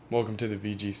Welcome to the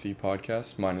VGC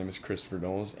podcast. My name is Christopher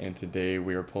Knowles, and today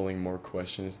we are pulling more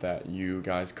questions that you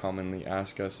guys commonly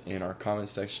ask us in our comment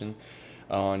section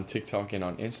on TikTok and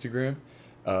on Instagram.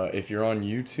 If you're on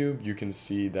YouTube, you can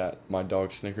see that my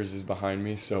dog Snickers is behind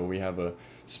me, so we have a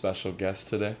special guest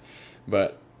today.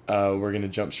 But we're going to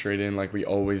jump straight in like we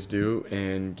always do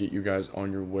and get you guys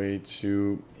on your way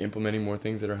to implementing more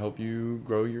things that'll help you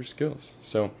grow your skills.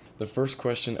 So the first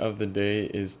question of the day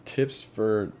is tips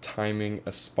for timing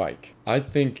a spike. I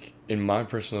think, in my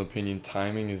personal opinion,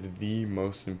 timing is the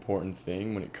most important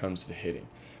thing when it comes to hitting.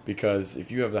 Because if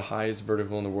you have the highest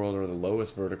vertical in the world or the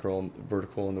lowest vertical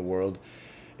in the world,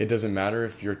 it doesn't matter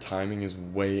if your timing is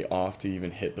way off to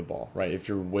even hit the ball, right? If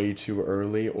you're way too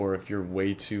early or if you're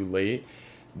way too late,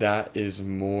 that is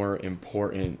more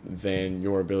important than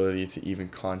your ability to even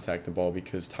contact the ball,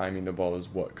 because timing the ball is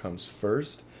what comes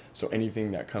first. So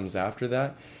anything that comes after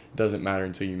that doesn't matter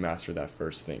until you master that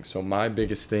first thing. So my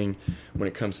biggest thing when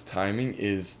it comes to timing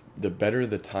is the better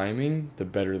the timing, the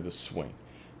better the swing,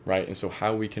 right? And so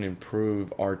how we can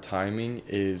improve our timing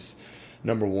is,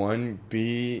 number one,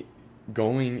 be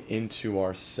going into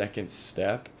our second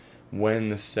step when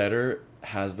the setter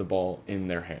has the ball in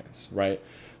their hands, right?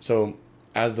 So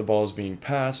as the ball is being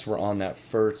passed, we're on that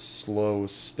first slow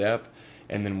step,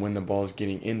 and then when the ball is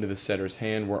getting into the setter's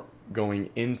hand, we're going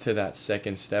into that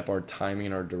second step, our timing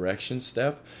and our direction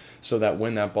step, so that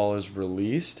when that ball is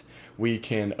released, we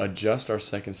can adjust our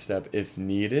second step if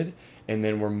needed, and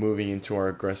then we're moving into our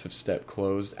aggressive step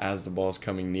close as the ball is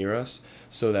coming near us,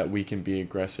 so that we can be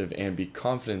aggressive and be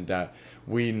confident that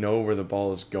we know where the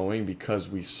ball is going because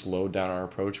we slowed down our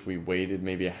approach. We waited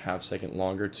maybe a half second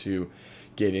longer to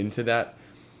get into that,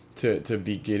 to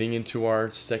be getting into our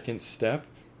second step.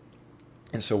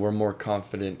 And so we're more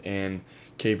confident and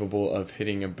capable of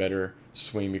hitting a better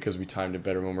swing because we timed it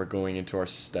better when we're going into our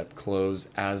step close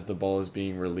as the ball is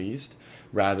being released,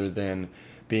 rather than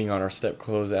being on our step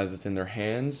close as it's in their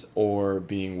hands, or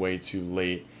being way too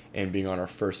late and being on our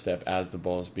first step as the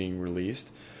ball is being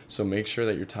released. So make sure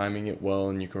that you're timing it well,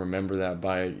 and you can remember that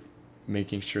by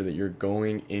making sure that you're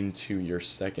going into your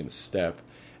second step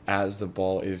as the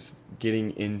ball is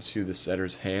getting into the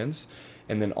setter's hands.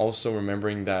 And then also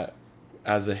remembering that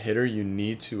as a hitter, you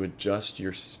need to adjust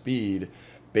your speed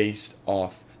based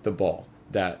off the ball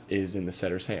that is in the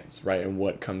setter's hands, right? And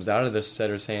what comes out of the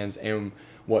setter's hands and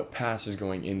what pass is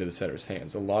going into the setter's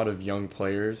hands. A lot of young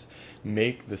players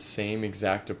make the same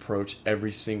exact approach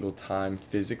every single time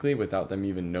physically without them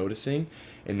even noticing,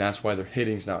 and that's why their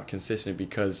hitting's not consistent,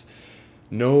 because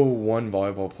no one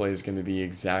volleyball play is going to be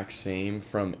exact same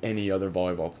from any other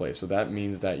volleyball play. So that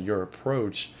means that your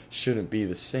approach shouldn't be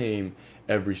the same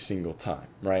every single time,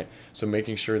 right? So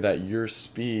making sure that your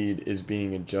speed is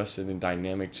being adjusted and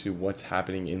dynamic to what's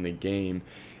happening in the game.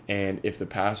 And if the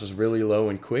pass is really low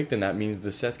and quick, then that means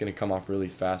the set's going to come off really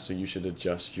fast. So you should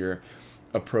adjust your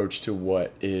approach to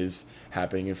what is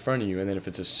happening in front of you. And then if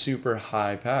it's a super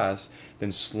high pass,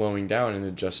 then slowing down and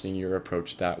adjusting your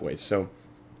approach that way. So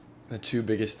the two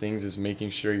biggest things is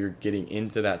making sure you're getting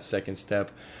into that second step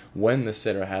when the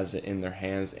setter has it in their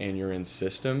hands and you're in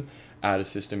system. Out of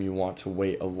system, you want to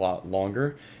wait a lot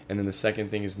longer. And then the second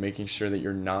thing is making sure that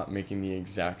you're not making the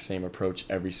exact same approach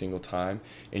every single time,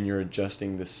 and you're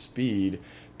adjusting the speed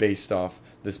based off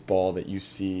this ball that you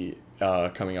see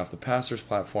coming off the passer's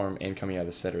platform and coming out of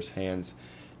the setter's hands.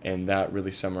 And that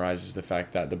really summarizes the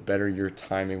fact that the better your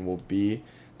timing will be,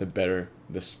 the better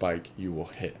the spike you will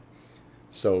hit.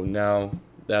 So now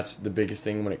that's the biggest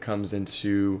thing when it comes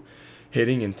into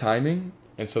hitting and timing.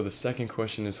 And so the second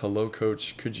question is, hello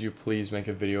coach, could you please make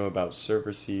a video about serve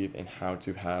receive and how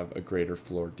to have a greater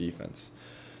floor defense?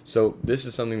 So this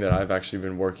is something that I've actually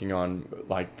been working on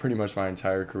like pretty much my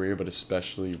entire career, but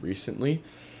especially recently.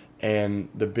 And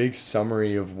the big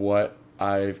summary of what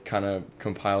I've kind of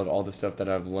compiled all the stuff that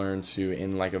I've learned to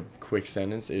in like a quick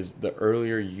sentence is, the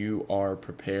earlier you are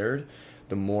prepared,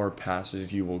 the more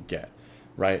passes you will get,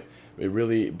 right? It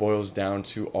really boils down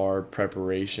to our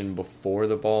preparation before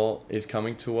the ball is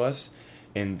coming to us,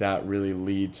 and that really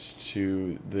leads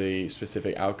to the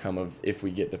specific outcome of if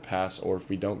we get the pass or if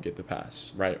we don't get the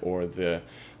pass, right? Or the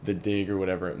dig or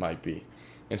whatever it might be.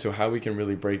 And so how we can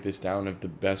really break this down of the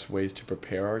best ways to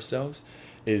prepare ourselves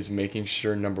is making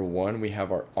sure, number one, we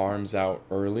have our arms out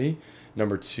early.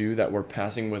 Number two, that we're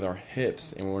passing with our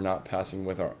hips and we're not passing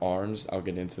with our arms. I'll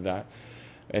get into that.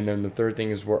 And then the third thing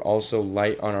is we're also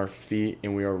light on our feet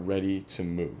and we are ready to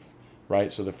move,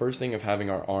 right? So the first thing of having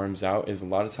our arms out is, a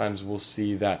lot of times we'll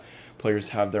see that players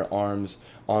have their arms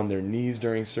on their knees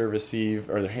during serve receive,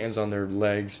 or their hands on their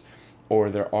legs, or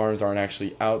their arms aren't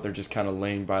actually out, they're just kind of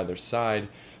laying by their side.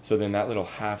 So then that little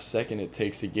half second it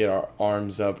takes to get our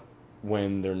arms up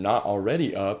when they're not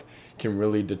already up can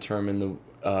really determine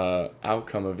the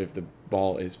outcome of if the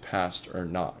ball is passed or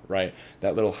not, right?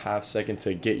 That little half second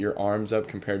to get your arms up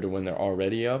compared to when they're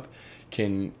already up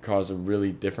can cause a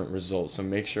really different result. So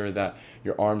make sure that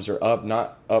your arms are up,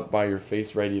 not up by your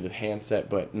face ready to hand set,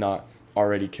 but not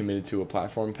already committed to a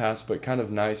platform pass, but kind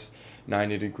of nice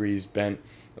 90 degrees bent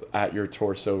at your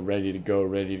torso, ready to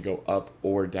go up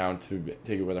or down to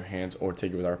take it with our hands or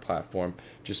take it with our platform.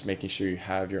 Just making sure you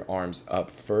have your arms up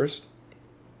first.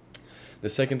 The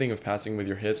second thing of passing with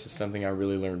your hips is something I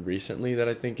really learned recently that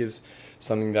I think is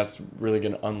something that's really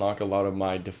going to unlock a lot of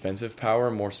my defensive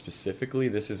power. More specifically,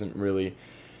 this is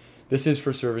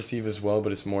for serve receive as well,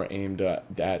 but it's more aimed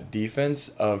at defense,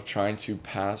 of trying to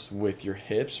pass with your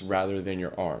hips rather than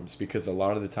your arms, because a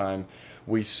lot of the time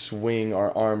we swing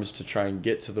our arms to try and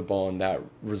get to the ball, and that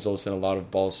results in a lot of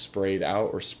balls sprayed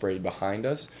out or sprayed behind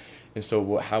us. And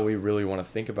so how we really want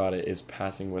to think about it is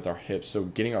passing with our hips. So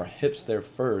getting our hips there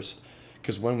first,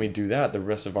 because when we do that, the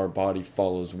rest of our body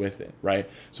follows with it, right?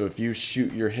 So if you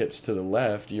shoot your hips to the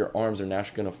left, your arms are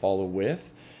naturally going to follow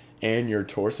with, and your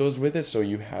torso is with it, so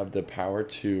you have the power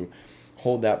to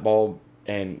hold that ball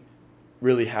and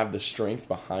really have the strength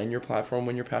behind your platform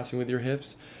when you're passing with your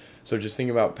hips. So just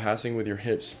think about passing with your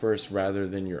hips first rather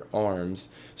than your arms,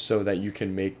 so that you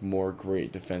can make more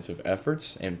great defensive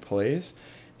efforts and plays.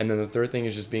 And then the third thing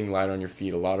is just being light on your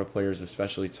feet. A lot of players,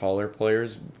 especially taller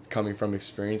players, coming from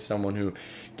experience, someone who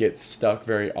gets stuck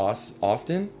very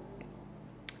often,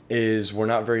 is we're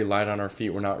not very light on our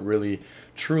feet. We're not really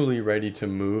truly ready to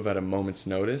move at a moment's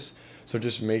notice. So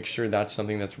just make sure that's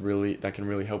something that can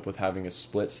really help with having a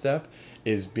split step,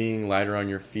 is being lighter on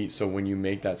your feet. So when you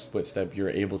make that split step, you're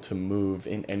able to move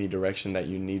in any direction that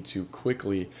you need to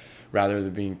quickly, rather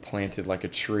than being planted like a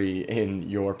tree in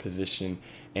your position.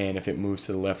 And if it moves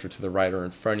to the left or to the right or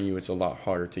in front of you, it's a lot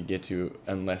harder to get to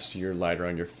unless you're lighter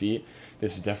on your feet.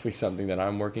 This is definitely something that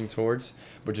I'm working towards,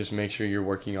 but just make sure you're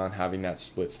working on having that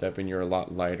split step and you're a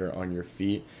lot lighter on your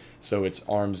feet. So it's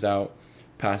arms out,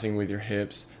 passing with your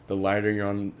hips. The lighter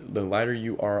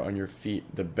you are on your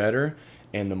feet, the better.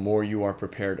 And the more you are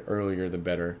prepared earlier, the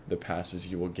better the passes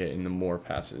you will get and the more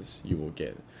passes you will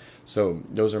get. So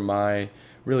those are my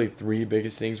really three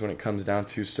biggest things when it comes down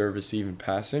to serve, receive, and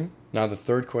passing. Now the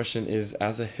third question is,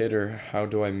 as a hitter, how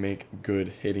do I make good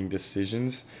hitting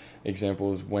decisions?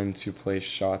 Example is when to place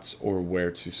shots or where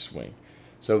to swing.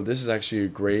 So this is actually a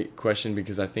great question,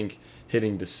 because I think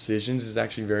hitting decisions is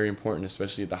actually very important,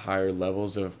 especially at the higher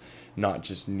levels, of not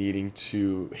just needing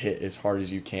to hit as hard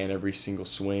as you can every single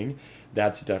swing.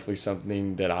 That's definitely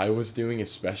something that I was doing,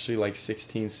 especially like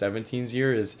 16, 17's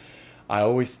year, is I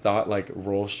always thought like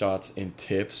roll shots and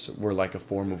tips were like a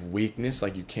form of weakness,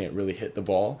 like you can't really hit the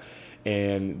ball.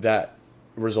 And that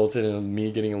resulted in me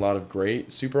getting a lot of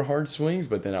great super hard swings,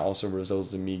 but then it also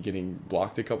resulted in me getting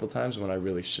blocked a couple times when I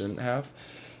really shouldn't have.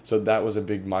 So that was a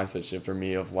big mindset shift for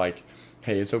me, of like,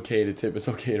 hey, it's okay to tip, it's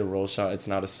okay to roll shot. It's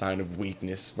not a sign of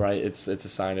weakness, right? It's a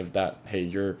sign of that, hey,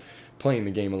 you're playing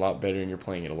the game a lot better and you're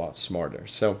playing it a lot smarter.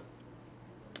 So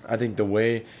I think the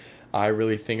way I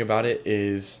really think about it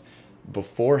is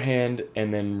beforehand,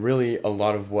 and then really a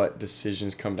lot of what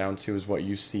decisions come down to is what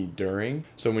you see during.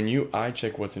 So when you eye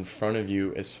check what's in front of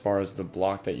you as far as the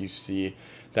block that you see,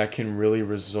 that can really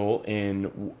result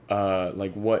in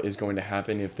like what is going to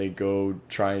happen if they go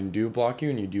try and do block you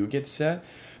and you do get set.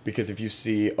 Because if you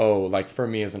see, oh, like for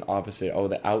me as an opposite, oh,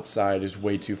 the outside is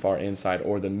way too far inside,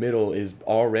 or the middle is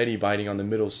already biting on the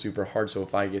middle super hard, so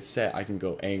if I get set, I can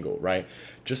go angle, right?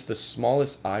 Just the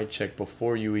smallest eye check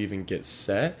before you even get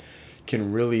set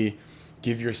can really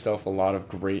give yourself a lot of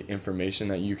great information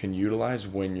that you can utilize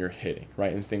when you're hitting,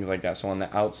 right? And things like that. So on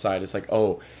the outside, it's like,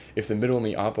 oh, if the middle and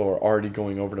the oppo are already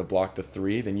going over to block the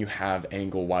three, then you have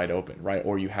angle wide open, right?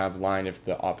 Or you have line if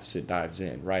the opposite dives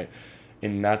in, right?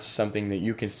 And that's something that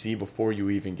you can see before you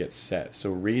even get set.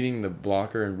 So reading the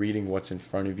blocker and reading what's in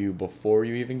front of you before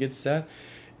you even get set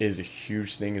is a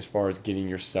huge thing as far as getting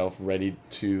yourself ready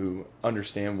to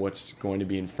understand what's going to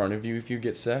be in front of you if you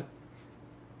get set.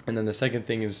 And then the second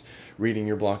thing is reading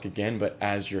your block again, but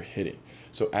as you're hitting.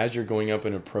 So as you're going up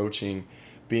and approaching,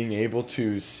 being able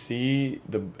to see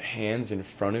the hands in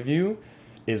front of you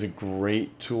is a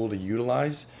great tool to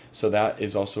utilize. So that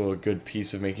is also a good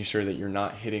piece of making sure that you're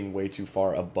not hitting way too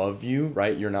far above you,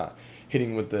 right? You're not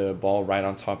hitting with the ball right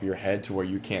on top of your head to where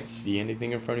you can't see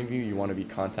anything in front of you. You want to be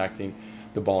contacting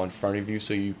the ball in front of you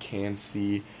so you can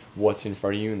see what's in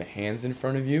front of you and the hands in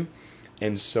front of you.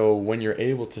 And so when you're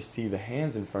able to see the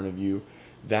hands in front of you,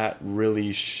 that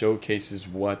really showcases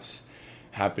what's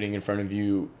happening in front of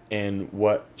you and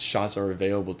what shots are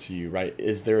available to you, right?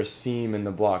 Is there a seam in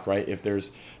the block, right? If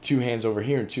there's two hands over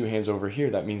here and two hands over here,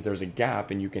 that means there's a gap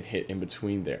and you can hit in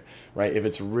between there, right? If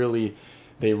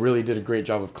they really did a great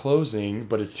job of closing,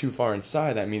 but it's too far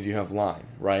inside, that means you have line,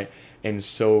 right? And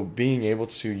so being able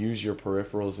to use your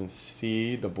peripherals and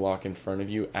see the block in front of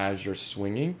you as you're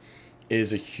swinging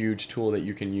is a huge tool that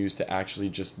you can use to actually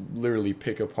just literally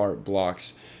pick apart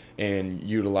blocks and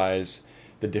utilize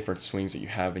the different swings that you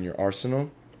have in your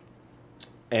arsenal.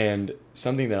 And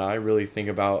something that I really think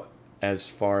about as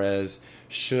far as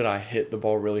should I hit the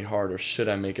ball really hard or should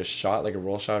I make a shot like a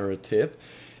roll shot or a tip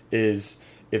is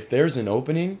if there's an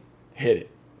opening, hit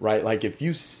it, right? Like if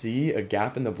you see a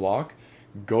gap in the block,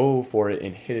 go for it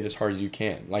and hit it as hard as you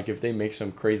can. Like if they make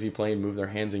some crazy play and move their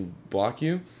hands and block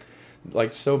you,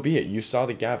 like so be it. You saw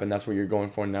the gap and that's what you're going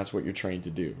for and that's what you're trained to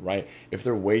do, right? If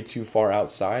they're way too far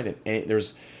outside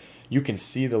and you can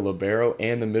see the libero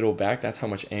and the middle back, that's how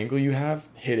much angle you have,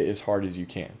 hit it as hard as you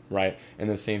can, right? And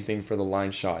the same thing for the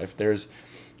line shot.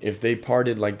 If they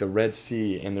parted like the Red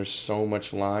Sea and there's so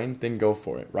much line, then go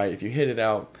for it, right? If you hit it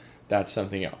out, that's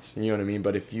something else. You know what I mean?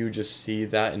 But if you just see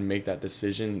that and make that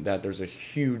decision that there's a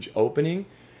huge opening,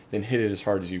 then hit it as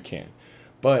hard as you can.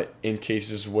 But in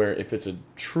cases where if it's a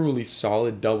truly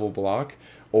solid double block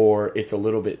or it's a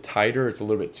little bit tighter, it's a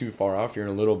little bit too far off, you're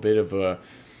in a little bit of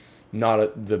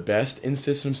the best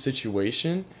in-system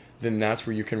situation, then that's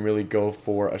where you can really go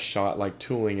for a shot like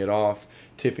tooling it off,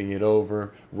 tipping it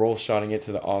over, roll shotting it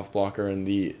to the off blocker, and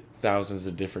the thousands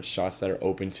of different shots that are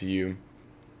open to you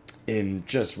in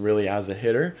just really as a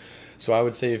hitter. So I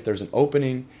would say if there's an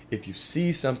opening, if you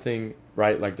see something,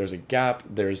 right, like there's a gap,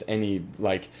 there's any,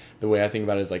 like the way I think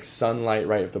about it is like sunlight,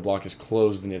 right? If the block is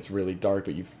closed and it's really dark,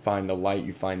 but you find the light,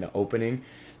 you find the opening,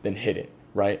 then hit it,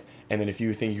 right? And then if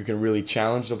you think you can really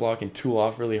challenge the block and tool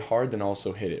off really hard, then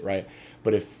also hit it, right?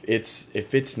 But if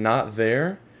it's not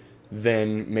there,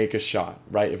 then make a shot,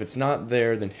 right? If it's not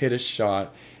there, then hit a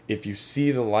shot. If you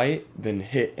see the light, then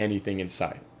hit anything in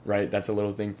sight, right? That's a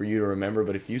little thing for you to remember.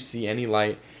 But if you see any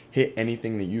light, hit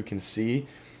anything that you can see.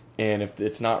 And if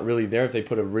it's not really there, if they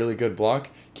put a really good block,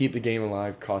 keep the game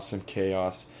alive, cause some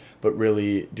chaos, but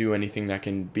really do anything that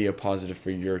can be a positive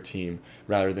for your team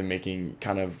rather than making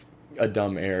kind of a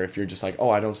dumb error. If you're just like, oh,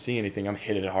 I don't see anything, I'm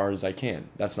hit it as hard as I can.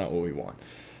 That's not what we want.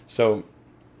 So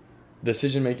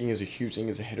decision making is a huge thing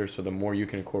as a hitter. So the more you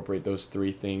can incorporate those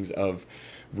three things of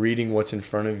reading what's in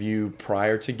front of you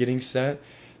prior to getting set,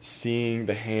 seeing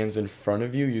the hands in front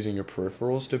of you, using your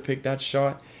peripherals to pick that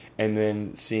shot, and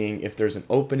then seeing if there's an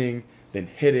opening, then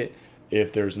hit it.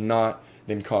 If there's not,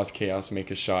 then cause chaos, make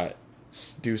a shot,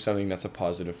 do something that's a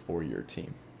positive for your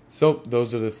team. So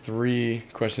those are the three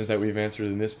questions that we've answered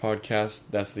in this podcast.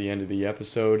 That's the end of the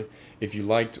episode. If you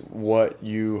liked what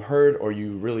you heard or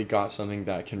you really got something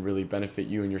that can really benefit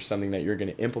you and you're something that you're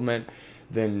going to implement,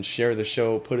 then share the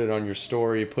show, put it on your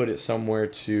story, put it somewhere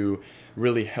to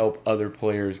really help other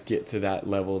players get to that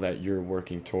level that you're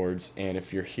working towards. And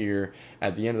if you're here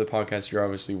at the end of the podcast, you're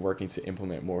obviously working to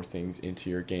implement more things into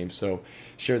your game. So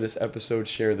share this episode,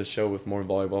 share the show with more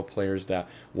volleyball players that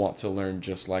want to learn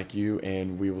just like you,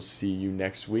 and we will see you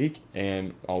next week,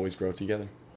 and always grow together.